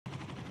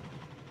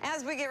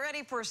As we get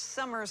ready for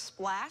Summer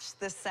Splash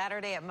this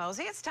Saturday at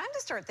Mosey, it's time to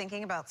start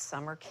thinking about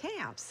summer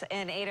camps.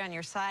 And Ada on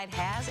your side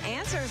has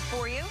answers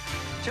for you.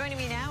 Joining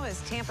me now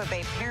is Tampa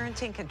Bay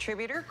parenting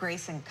contributor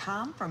Grayson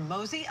Kamm from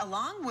Mosey,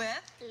 along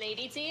with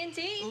Lady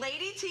TNT.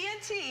 Lady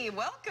TNT.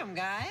 Welcome,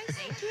 guys.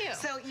 Thank you.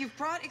 So you've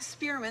brought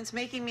experiments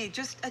making me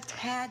just a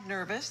tad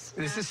nervous.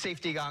 This is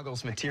safety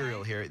goggles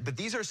material here, but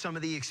these are some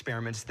of the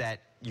experiments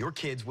that your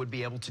kids would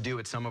be able to do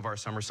at some of our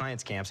summer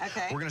science camps.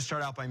 Okay. We're going to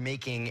start out by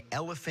making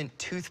elephant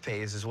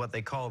toothpaste is what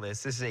they call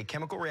this. This is a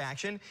chemical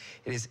reaction.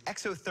 It is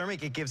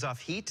exothermic. It gives off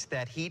heat.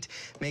 That heat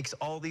makes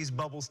all these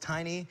bubbles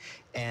tiny.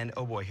 And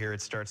oh boy, here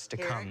it starts to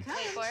come. Wait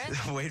for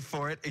it. Wait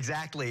for it.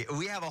 Exactly.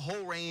 We have a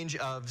whole range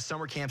of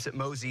summer camps at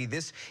Mosey.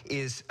 This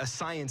is a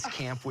science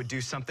camp would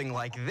do something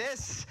like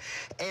this.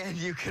 And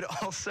you could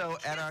also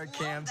at our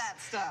camps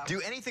do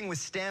anything with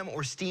STEM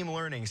or STEAM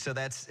learning. So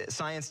that's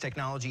science,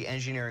 technology,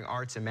 engineering,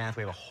 arts, and math.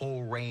 We have a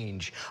whole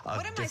range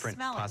of different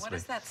possibilities. What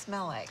does that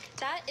smell like?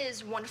 That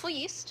is wonderful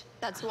yeast.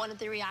 That's one of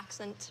the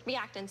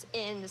reactants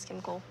in this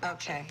chemical.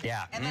 Okay.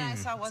 Yeah. And then I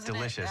saw, wasn't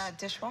delicious. it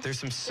dishwasher? There's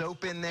some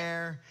soap in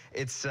there.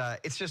 It's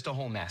just a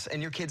whole mess.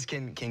 And your kids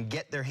can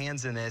get their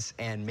hands in this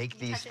and make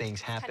these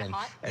things happen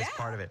as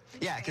part of it.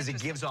 Yeah, because it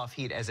gives off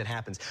heat as it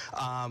happens.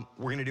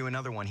 We're going to do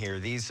another one here.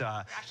 These.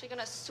 We're actually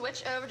going to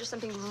switch over to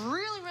something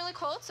really, really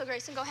cold. So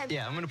Grayson, go ahead.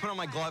 Yeah, I'm going to put on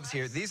my gloves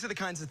here. These are the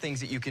kinds of things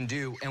that you can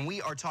do. And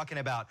we are talking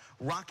about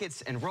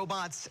rockets and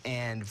robots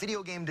and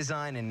video game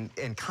design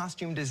and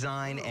costume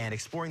design and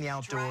exploring the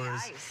outdoors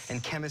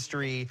and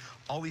chemistry,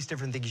 all these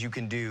different things you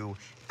can do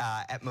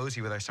at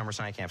Mosey with our summer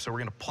science camp. So we're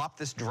going to pop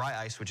this dry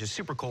ice, which is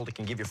super cold. It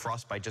can give you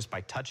frostbite just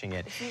by touching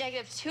it. It's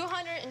negative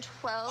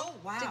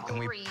 212 degrees. And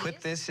we put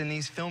this in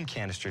these film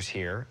canisters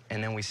here,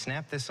 and then we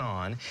snap this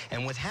on.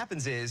 And what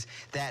happens is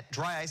that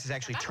dry ice is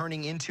actually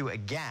turning into a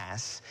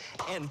gas,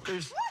 and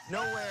there's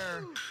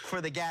nowhere for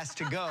the gas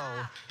to go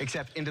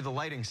except into the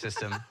lighting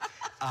system.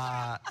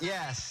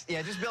 Yes,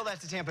 yeah, just build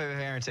that to Tampa Bay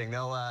Parenting.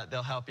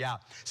 They'll help you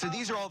out. So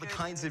these are all the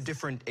kinds of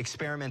different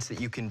experiments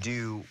that you can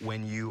do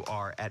when you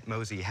are at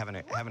Mosey having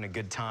a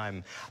good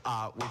time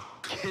with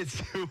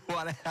kids who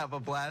want to have a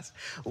blast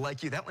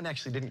like you. That one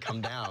actually didn't come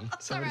down.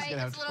 Somebody's going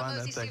to have to find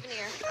that thing.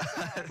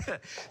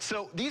 Souvenir.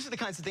 So these are the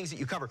kinds of things that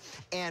you cover.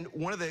 And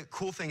one of the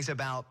cool things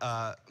about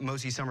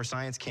Mosey Summer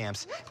Science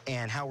Camps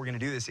and how we're going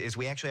to do this is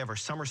we actually have our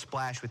Summer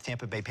Splash with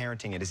Tampa Bay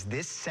Parenting. It is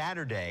this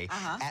Saturday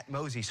at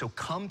Mosey. So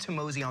come to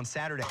Mosey on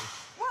Saturday.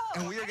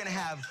 And we are going to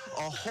have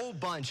a whole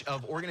bunch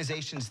of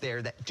organizations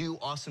there that do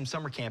awesome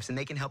summer camps, and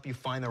they can help you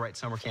find the right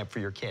summer camp for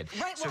your kid.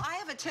 Right, well, I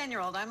have a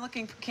 10-year-old. I'm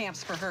looking for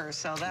camps for her,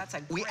 so that's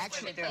a great way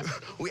to do it.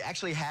 We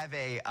actually have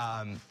a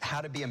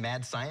How to Be a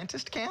Mad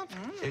Scientist camp.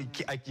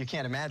 You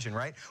can't imagine,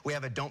 right? We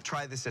have a Don't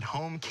Try This at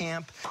Home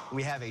camp.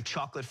 We have a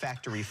Chocolate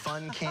Factory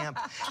Fun camp.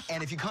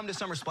 And if you come to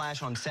Summer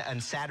Splash on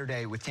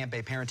Saturday with Tampa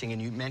Bay Parenting,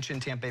 and you mention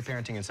Tampa Bay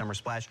Parenting and Summer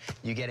Splash,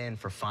 you get in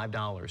for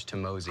 $5 to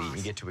Mosey. Awesome.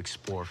 You get to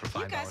explore for $5 a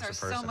person. You guys are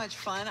so much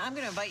fun. I'm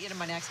going to invite you to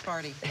my next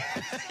party.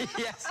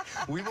 Yes,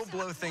 we will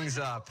blow things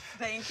up.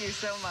 Thank you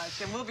so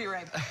much, and we'll be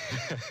right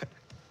back.